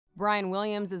Brian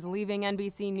Williams is leaving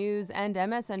NBC News and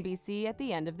MSNBC at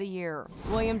the end of the year.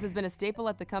 Williams has been a staple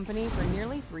at the company for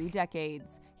nearly 3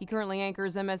 decades. He currently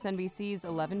anchors MSNBC's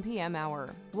 11 p.m.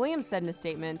 hour. Williams said in a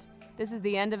statement, "This is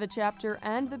the end of a chapter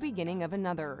and the beginning of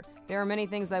another. There are many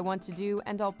things I want to do,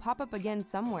 and I'll pop up again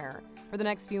somewhere. For the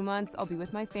next few months, I'll be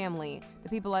with my family, the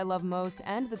people I love most,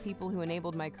 and the people who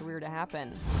enabled my career to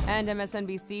happen." And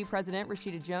MSNBC President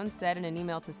Rashida Jones said in an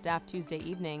email to staff Tuesday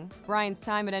evening, "Brian's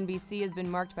time at NBC has been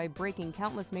marked by breaking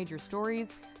countless major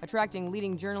stories, attracting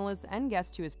leading journalists and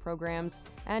guests to his programs,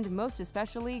 and most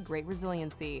especially, great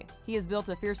resiliency. He has built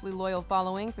a fiercely loyal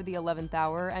following for the 11th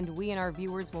hour, and we and our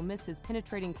viewers will miss his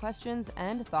penetrating questions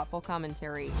and thoughtful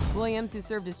commentary." Williams, who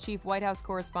served as chief White House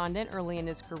correspondent early in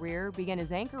his career, began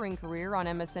his anchoring career on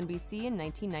MSNBC in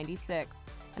 1996,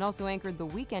 and also anchored the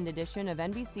weekend edition of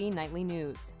NBC Nightly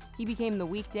News. He became the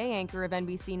weekday anchor of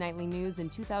NBC Nightly News in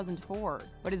 2004,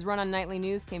 but his run on Nightly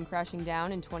News came crashing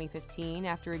down in 2015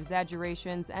 after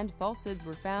exaggerations and falsehoods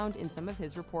were found in some of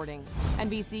his reporting.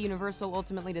 NBC Universal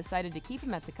ultimately decided to keep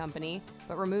him at the company,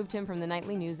 but removed him from the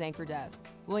Nightly News anchor desk.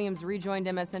 Williams rejoined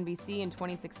MSNBC in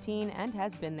 2016 and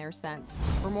has been there since.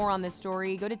 For more on this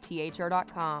story, go to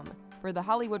THR.com. For the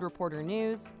Hollywood Reporter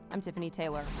News, I'm Tiffany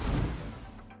Taylor.